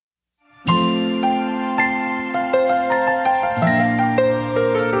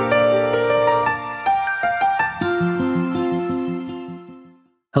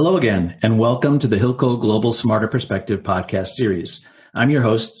Hello again, and welcome to the Hilco Global Smarter Perspective podcast series. I'm your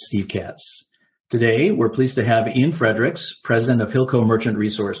host, Steve Katz. Today, we're pleased to have Ian Fredericks, president of Hilco Merchant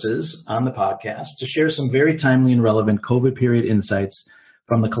Resources, on the podcast to share some very timely and relevant COVID period insights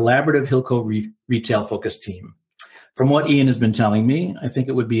from the collaborative Hilco retail-focused team. From what Ian has been telling me, I think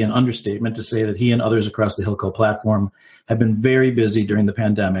it would be an understatement to say that he and others across the Hilco platform have been very busy during the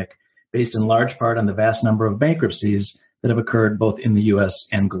pandemic, based in large part on the vast number of bankruptcies that have occurred both in the U.S.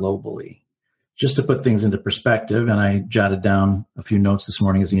 and globally. Just to put things into perspective, and I jotted down a few notes this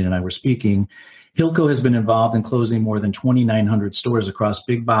morning as Ian and I were speaking, Hilco has been involved in closing more than 2,900 stores across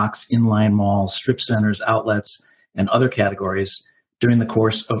big box, inline malls, strip centers, outlets, and other categories during the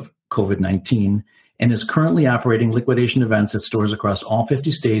course of COVID-19, and is currently operating liquidation events at stores across all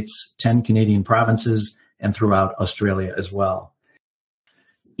 50 states, 10 Canadian provinces, and throughout Australia as well.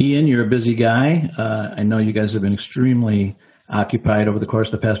 Ian, you're a busy guy. I know you guys have been extremely occupied over the course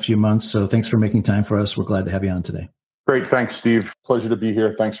of the past few months, so thanks for making time for us. We're glad to have you on today. Great. Thanks, Steve. Pleasure to be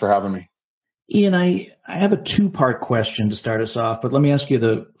here. Thanks for having me. Ian, I have a two-part question to start us off, but let me ask you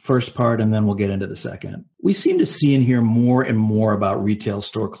the first part and then we'll get into the second. We seem to see and hear more and more about retail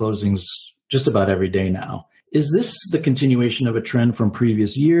store closings just about every day now. Is this the continuation of a trend from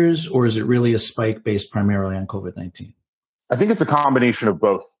previous years, or is it really a spike based primarily on COVID-19? I think it's a combination of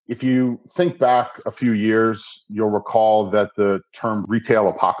both. If you think back a few years, you'll recall that the term retail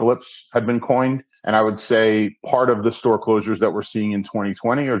apocalypse had been coined. And I would say part of the store closures that we're seeing in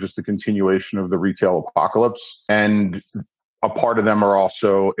 2020 are just a continuation of the retail apocalypse. And a part of them are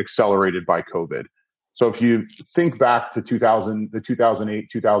also accelerated by COVID. So if you think back to the 2008,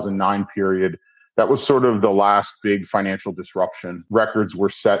 2009 period, that was sort of the last big financial disruption. Records were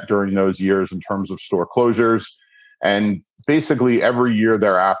set during those years in terms of store closures. And basically every year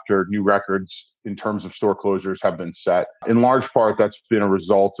thereafter, new records in terms of store closures have been set. In large part, that's been a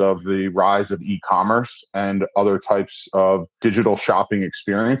result of the rise of e-commerce and other types of digital shopping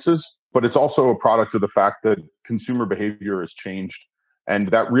experiences. But it's also a product of the fact that consumer behavior has changed. And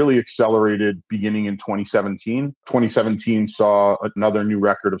that really accelerated beginning in 2017. 2017 saw another new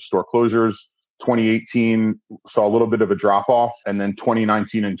record of store closures. 2018 saw a little bit of a drop off, and then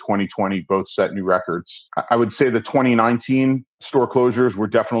 2019 and 2020 both set new records. I would say the 2019 store closures were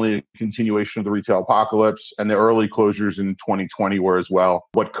definitely a continuation of the retail apocalypse, and the early closures in 2020 were as well.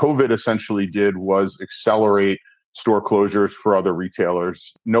 What COVID essentially did was accelerate store closures for other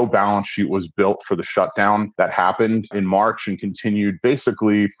retailers. No balance sheet was built for the shutdown that happened in March and continued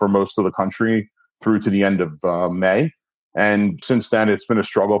basically for most of the country through to the end of May. And since then, it's been a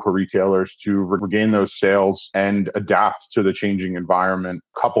struggle for retailers to regain those sales and adapt to the changing environment.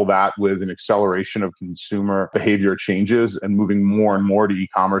 Couple that with an acceleration of consumer behavior changes and moving more and more to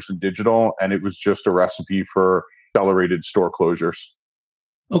e-commerce and digital. And it was just a recipe for accelerated store closures.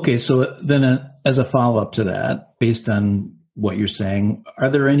 Okay, so then as a follow-up to that, based on what you're saying, are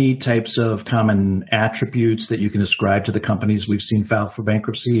there any types of common attributes that you can ascribe to the companies we've seen file for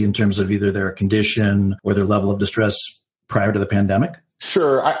bankruptcy in terms of either their condition or their level of distress prior to the pandemic?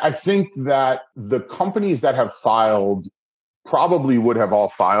 Sure. I think that the companies that have filed probably would have all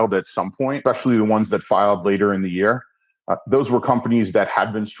filed at some point, especially the ones that filed later in the year. Those were companies that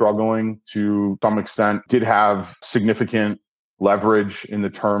had been struggling to some extent, did have significant leverage in the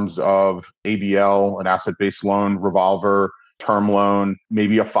terms of ABL, an asset-based loan, revolver, term loan,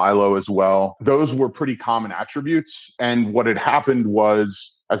 maybe a FILO as well. Those were pretty common attributes. And what had happened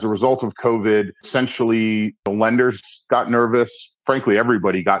was, as a result of COVID, essentially the lenders got nervous. Frankly,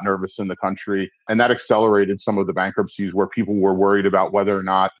 everybody got nervous in the country. And that accelerated some of the bankruptcies where people were worried about whether or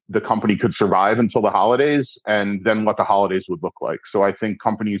not the company could survive until the holidays and then what the holidays would look like. So I think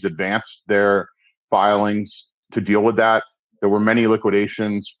companies advanced their filings to deal with that. There were many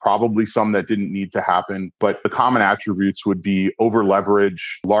liquidations, probably some that didn't need to happen, but the common attributes would be over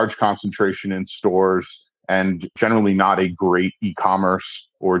leverage, large concentration in stores, and generally not a great e-commerce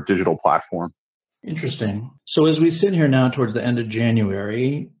or digital platform. Interesting. So as we sit here now towards the end of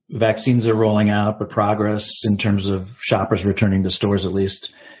January, vaccines are rolling out, but progress in terms of shoppers returning to stores at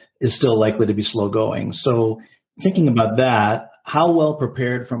least is still likely to be slow going. So thinking about that, how well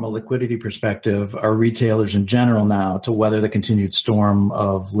prepared from a liquidity perspective are retailers in general now to weather the continued storm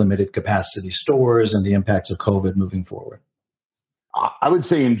of limited capacity stores and the impacts of COVID moving forward? I would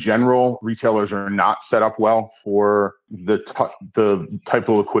say in general, retailers are not set up well for the type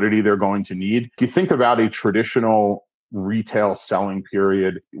of liquidity they're going to need. If you think about a traditional retail selling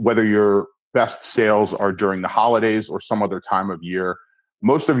period, whether your best sales are during the holidays or some other time of year,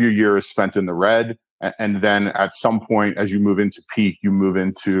 most of your year is spent in the red. And then at some point, as you move into peak, you move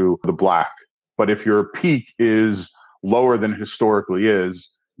into the black. But if your peak is lower than historically is,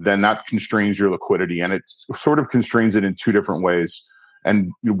 then that constrains your liquidity. And it sort of constrains it in two different ways.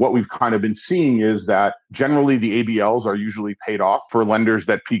 And what we've kind of been seeing is that generally the ABLs are usually paid off for lenders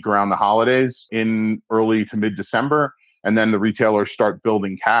that peak around the holidays in early to mid-December. And then the retailers start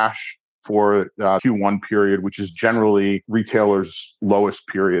building cash for the Q1 period, which is generally retailers' lowest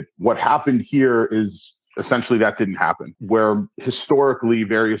period. What happened here is essentially that didn't happen, where historically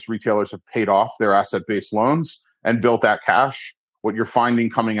various retailers have paid off their asset-based loans and built that cash. What you're finding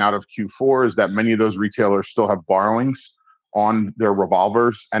coming out of Q4 is that many of those retailers still have borrowings on their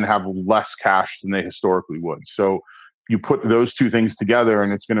revolvers and have less cash than they historically would. So you put those two things together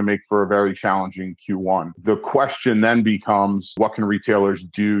and it's going to make for a very challenging Q1. The question then becomes, what can retailers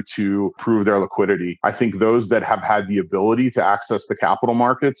do to improve their liquidity? I think those that have had the ability to access the capital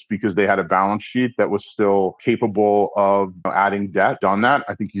markets because they had a balance sheet that was still capable of adding debt, done that.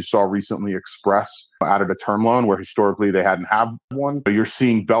 I think you saw recently Express added a term loan where historically they hadn't had one. You're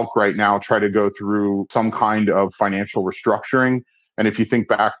seeing Belk right now try to go through some kind of financial restructuring. And if you think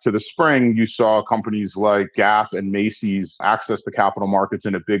back to the spring, you saw companies like Gap and Macy's access the capital markets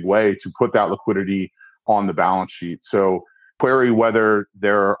in a big way to put that liquidity on the balance sheet. So query whether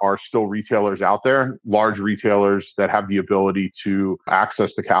there are still retailers out there, large retailers that have the ability to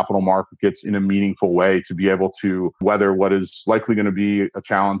access the capital markets in a meaningful way to be able to weather what is likely going to be a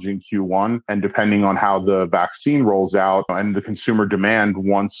challenging Q1. And depending on how the vaccine rolls out and the consumer demand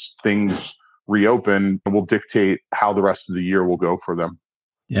once things reopen will dictate how the rest of the year will go for them.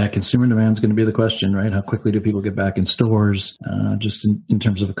 Yeah, consumer demand is going to be the question, right? How quickly do people get back in stores, just in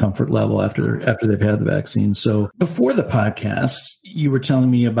terms of a comfort level after they've had the vaccine? So before the podcast, you were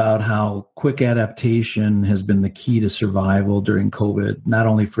telling me about how quick adaptation has been the key to survival during COVID, not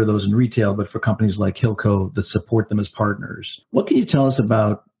only for those in retail, but for companies like Hilco that support them as partners. What can you tell us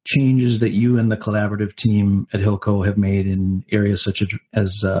about changes that you and the collaborative team at Hilco have made in areas such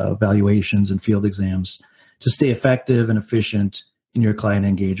as valuations and field exams to stay effective and efficient in your client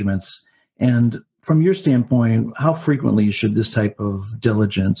engagements? And from your standpoint, how frequently should this type of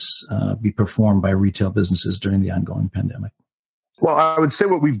diligence be performed by retail businesses during the ongoing pandemic? Well, I would say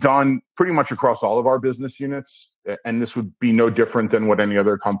what we've done pretty much across all of our business units, and this would be no different than what any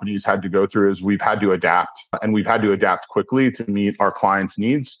other companies had to go through, is we've had to adapt, and we've had to adapt quickly to meet our clients'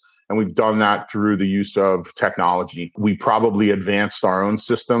 needs. And we've done that through the use of technology. We probably advanced our own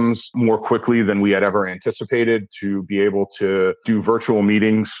systems more quickly than we had ever anticipated to be able to do virtual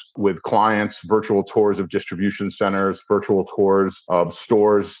meetings with clients, virtual tours of distribution centers, virtual tours of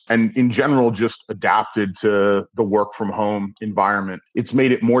stores, and in general, just adapted to the work from home environment. It's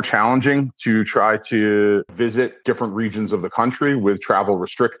made it more challenging to try to visit different regions of the country with travel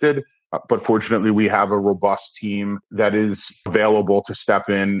restricted. But fortunately, we have a robust team that is available to step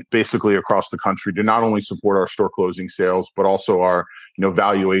in basically across the country to not only support our store closing sales, but also our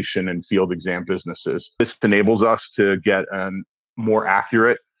valuation and field exam businesses. This enables us to get a more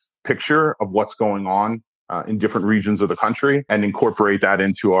accurate picture of what's going on in different regions of the country and incorporate that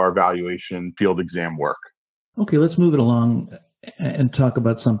into our valuation field exam work. Okay, let's move it along and talk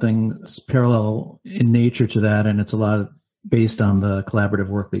about something that's parallel in nature to that, and it's a lot based on the collaborative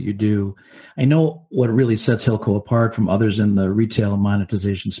work that you do. I know what really sets Hilco apart from others in the retail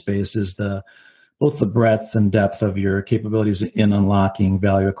monetization space is both the breadth and depth of your capabilities in unlocking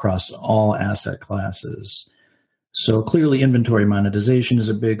value across all asset classes. So clearly inventory monetization is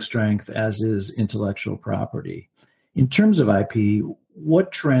a big strength, as is intellectual property. In terms of IP,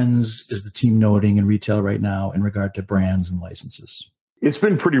 what trends is the team noting in retail right now in regard to brands and licenses? It's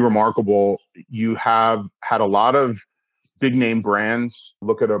been pretty remarkable. You have had a lot of big name brands,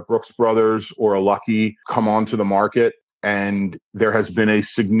 look at a Brooks Brothers or a Lucky, come onto the market, and there has been a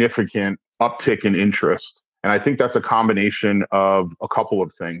significant uptick in interest. And I think that's a combination of a couple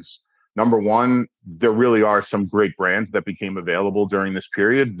of things. Number one, there really are some great brands that became available during this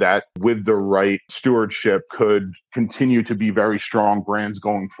period that with the right stewardship could continue to be very strong brands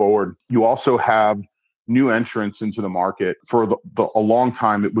going forward. You also have new entrants into the market. For a long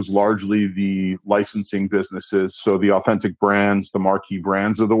time, it was largely the licensing businesses. So the Authentic Brands, the marquee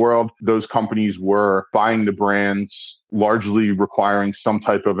brands of the world, those companies were buying the brands, largely requiring some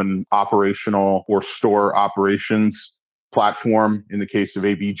type of an operational or store operations platform. In the case of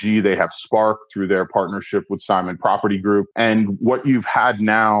ABG, they have Spark through their partnership with Simon Property Group. And what you've had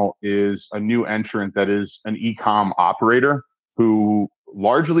now is a new entrant that is an e-com operator who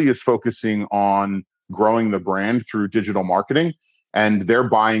largely is focusing on growing the brand through digital marketing. And they're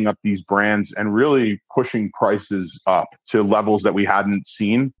buying up these brands and really pushing prices up to levels that we hadn't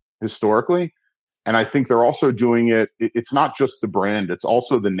seen historically. And I think they're also doing it's not just the brand, it's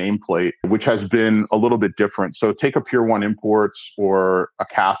also the nameplate, which has been a little bit different. So take a Pier 1 Imports or a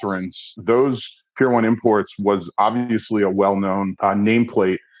Catherine's. Those Pier 1 Imports was obviously a well-known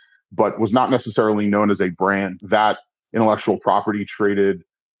nameplate, but was not necessarily known as a brand. That intellectual property traded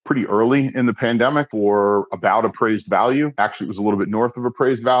pretty early in the pandemic for about appraised value. Actually, it was a little bit north of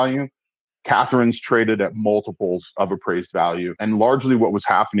appraised value. Catherine's traded at multiples of appraised value. And largely what was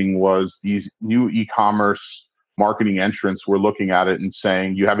happening was these new e-commerce marketing entrants were looking at it and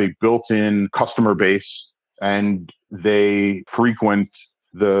saying, you have a built-in customer base and they frequent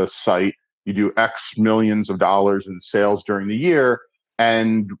the site. You do X millions of dollars in sales during the year.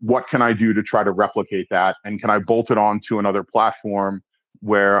 And what can I do to try to replicate that? And can I bolt it on to another platform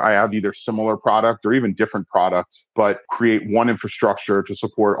where I have either similar product or even different product, but create one infrastructure to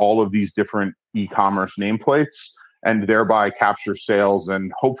support all of these different e-commerce nameplates and thereby capture sales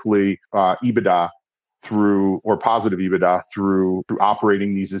and hopefully EBITDA or positive EBITDA through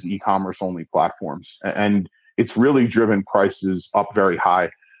operating these as e-commerce only platforms. And it's really driven prices up very high.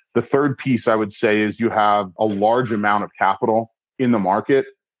 The third piece I would say is you have a large amount of capital in the market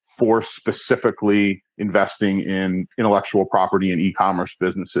for specifically investing in intellectual property and e-commerce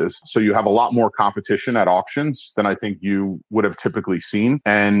businesses. So you have a lot more competition at auctions than I think you would have typically seen.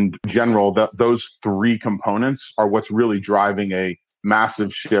 And in general, those three components are what's really driving a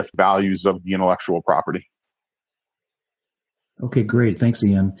massive shift values of the intellectual property. Okay, great. Thanks,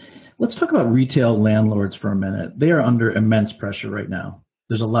 Ian. Let's talk about retail landlords for a minute. They are under immense pressure right now.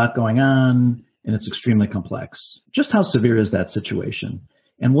 There's a lot going on, and it's extremely complex. Just how severe is that situation?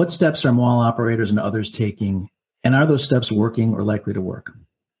 And what steps are mall operators and others taking? And are those steps working or likely to work?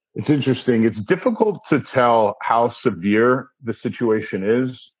 It's interesting. It's difficult to tell how severe the situation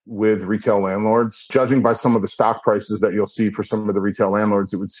is with retail landlords. Judging by some of the stock prices that you'll see for some of the retail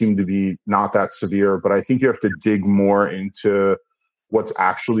landlords, it would seem to be not that severe. But I think you have to dig more into what's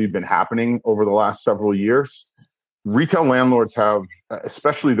actually been happening over the last several years. Retail landlords have,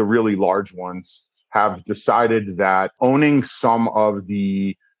 especially the really large ones, have decided that owning some of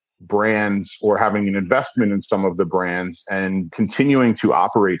the brands or having an investment in some of the brands and continuing to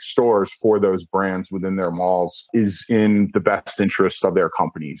operate stores for those brands within their malls is in the best interest of their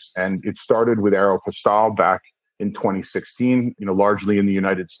companies. And it started with Aéropostale back in 2016, largely in the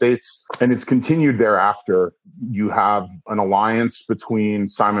United States. And it's continued thereafter. You have an alliance between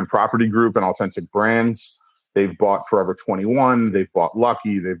Simon Property Group and Authentic Brands. They've bought Forever 21. They've bought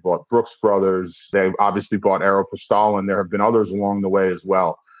Lucky. They've bought Brooks Brothers. They've obviously bought Aéropostale, and there have been others along the way as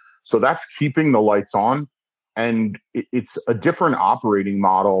well. So that's keeping the lights on. And it's a different operating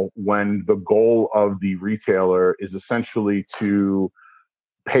model when the goal of the retailer is essentially to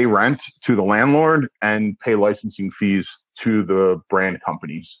pay rent to the landlord and pay licensing fees to the brand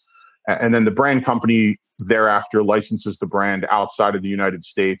companies. And then the brand company thereafter licenses the brand outside of the United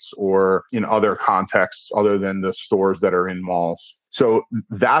States or in other contexts other than the stores that are in malls. So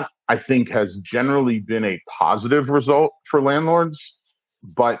that, I think, has generally been a positive result for landlords.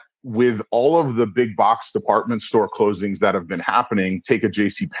 But with all of the big box department store closings that have been happening, take a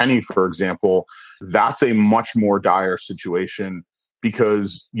JCPenney, for example, that's a much more dire situation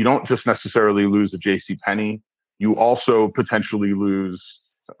because you don't just necessarily lose a JCPenney. You also potentially lose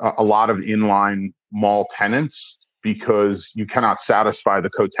a lot of inline mall tenants because you cannot satisfy the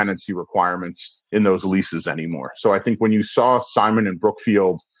co-tenancy requirements in those leases anymore. So I think when you saw Simon and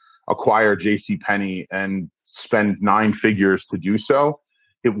Brookfield acquire JCPenney and spend 9 figures to do so,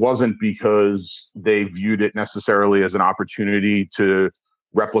 it wasn't because they viewed it necessarily as an opportunity to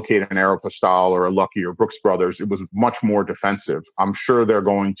replicate an Aéropostale or a Lucky or Brooks Brothers. It was much more defensive. I'm sure they're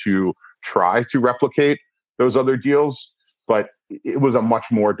going to try to replicate those other deals, but it was a much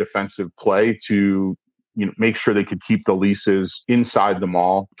more defensive play to make sure they could keep the leases inside the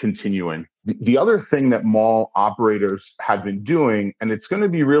mall continuing. The other thing that mall operators have been doing, and it's going to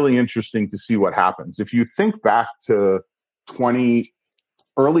be really interesting to see what happens. If you think back to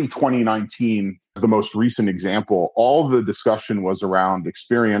early 2019, the most recent example, all the discussion was around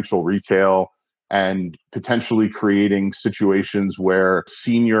experiential retail and potentially creating situations where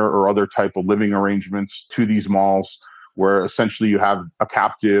senior or other type of living arrangements to these malls where essentially you have a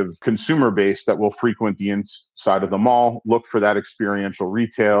captive consumer base that will frequent the inside of the mall, look for that experiential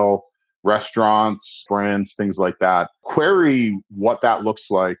retail, restaurants, brands, things like that. Query what that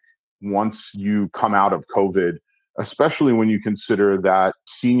looks like once you come out of COVID, especially when you consider that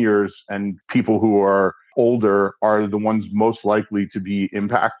seniors and people who are older are the ones most likely to be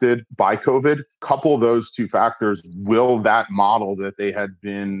impacted by COVID. Couple those two factors, will that model that they had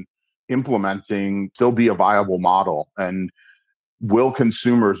been implementing still be a viable model? And will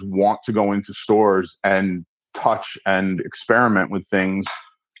consumers want to go into stores and touch and experiment with things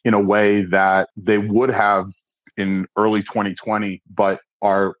in a way that they would have in early 2020, but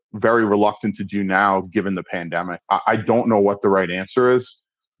are very reluctant to do now given the pandemic? I don't know what the right answer is,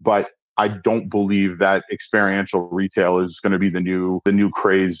 but I don't believe that experiential retail is going to be the new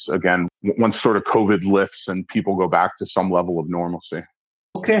craze again once sort of COVID lifts and people go back to some level of normalcy.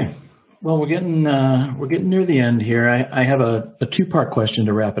 Okay. Well, we're getting near the end here. I have a two-part question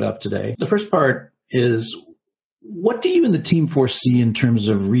to wrap it up today. The first part is, what do you and the team foresee in terms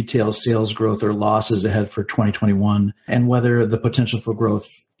of retail sales growth or losses ahead for 2021, and whether the potential for growth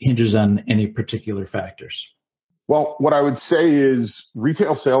hinges on any particular factors? Well, what I would say is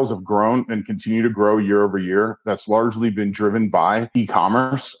retail sales have grown and continue to grow year over year. That's largely been driven by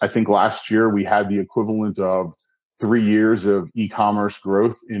e-commerce. I think last year we had the equivalent of 3 years of e-commerce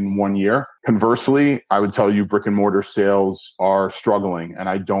growth in 1 year. Conversely, I would tell you brick and mortar sales are struggling, and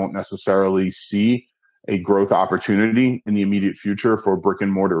I don't necessarily see a growth opportunity in the immediate future for brick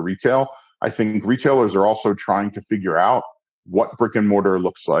and mortar retail. I think retailers are also trying to figure out what brick and mortar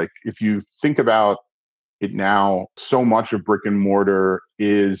looks like. If you think about it now, so much of brick and mortar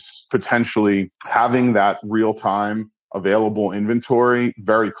is potentially having that real-time available inventory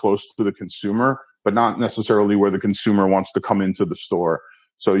very close to the consumer, but not necessarily where the consumer wants to come into the store.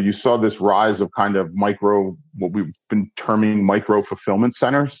 So you saw this rise of kind of what we've been terming micro fulfillment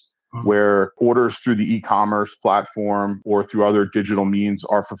centers, where orders through the e-commerce platform or through other digital means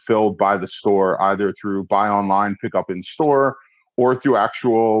are fulfilled by the store, either through buy online, pick up in store, or through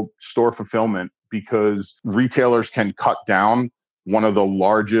actual store fulfillment, because retailers can cut down one of the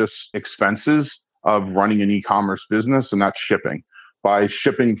largest expenses of running an e-commerce business, and that's shipping. By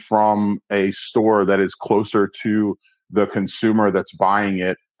shipping from a store that is closer to the consumer that's buying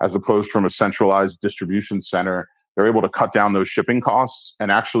it, as opposed from a centralized distribution center, they're able to cut down those shipping costs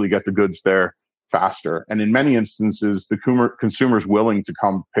and actually get the goods there faster. And in many instances, the consumer's willing to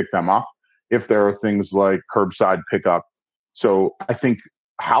come pick them up if there are things like curbside pickup. So I think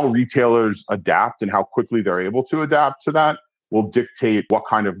how retailers adapt and how quickly they're able to adapt to that will dictate what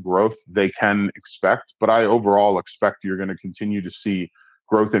kind of growth they can expect. But I overall expect you're going to continue to see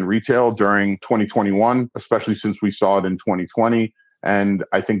growth in retail during 2021, especially since we saw it in 2020. And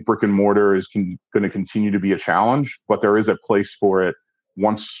I think brick and mortar is going to continue to be a challenge, but there is a place for it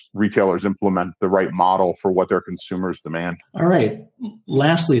once retailers implement the right model for what their consumers demand. All right.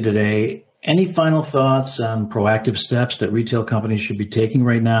 Lastly today, any final thoughts on proactive steps that retail companies should be taking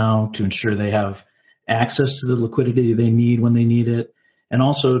right now to ensure they have access to the liquidity they need when they need it, and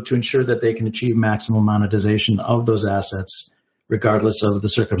also to ensure that they can achieve maximum monetization of those assets, regardless of the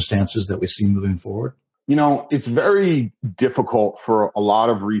circumstances that we see moving forward? You know, it's very difficult for a lot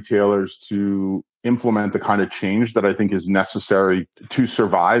of retailers to implement the kind of change that I think is necessary to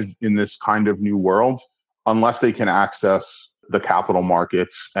survive in this kind of new world, unless they can access the capital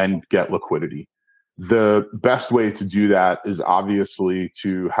markets and get liquidity. The best way to do that is obviously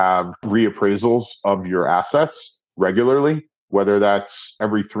to have reappraisals of your assets regularly, whether that's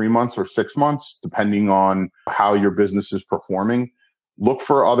every 3 months or 6 months, depending on how your business is performing. Look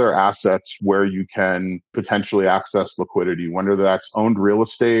for other assets where you can potentially access liquidity, whether that's owned real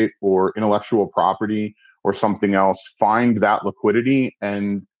estate or intellectual property or something else. Find that liquidity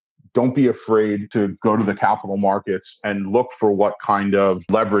and don't be afraid to go to the capital markets and look for what kind of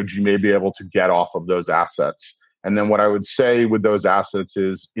leverage you may be able to get off of those assets. And then what I would say with those assets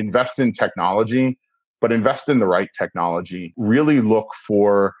is invest in technology, but invest in the right technology. Really look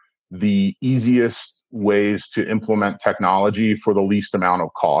for the easiest ways to implement technology for the least amount of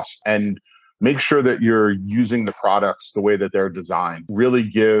cost, and make sure that you're using the products the way that they're designed. Really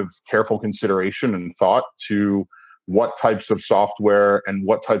give careful consideration and thought to what types of software and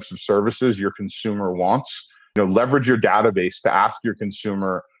what types of services your consumer wants. Leverage your database to ask your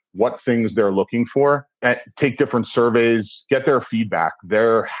consumer what things they're looking for, and take different surveys, get their feedback.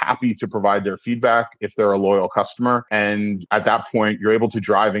 They're happy to provide their feedback if they're a loyal customer. And at that point, you're able to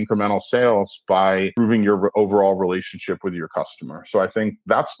drive incremental sales by improving your overall relationship with your customer. So I think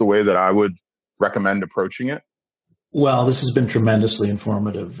that's the way that I would recommend approaching it. Well, this has been tremendously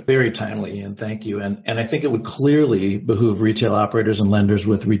informative, very timely, Ian. Thank you. And I think it would clearly behoove retail operators and lenders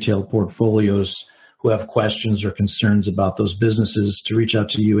with retail portfolios who have questions or concerns about those businesses to reach out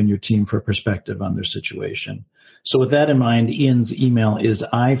to you and your team for perspective on their situation. So with that in mind, Ian's email is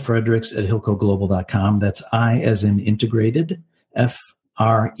ifredericks@hillcoglobal.com. That's I as in integrated, FREDERICKS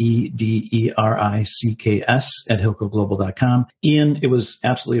 @hillcoglobal.com. Ian, it was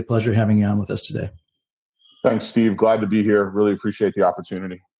absolutely a pleasure having you on with us today. Thanks, Steve. Glad to be here. Really appreciate the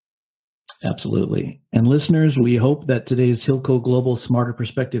opportunity. Absolutely. And listeners, we hope that today's Hilco Global Smarter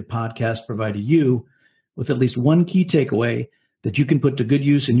Perspective podcast provided you with at least one key takeaway that you can put to good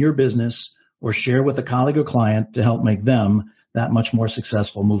use in your business or share with a colleague or client to help make them that much more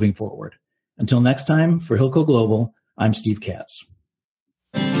successful moving forward. Until next time, for Hilco Global, I'm Steve Katz.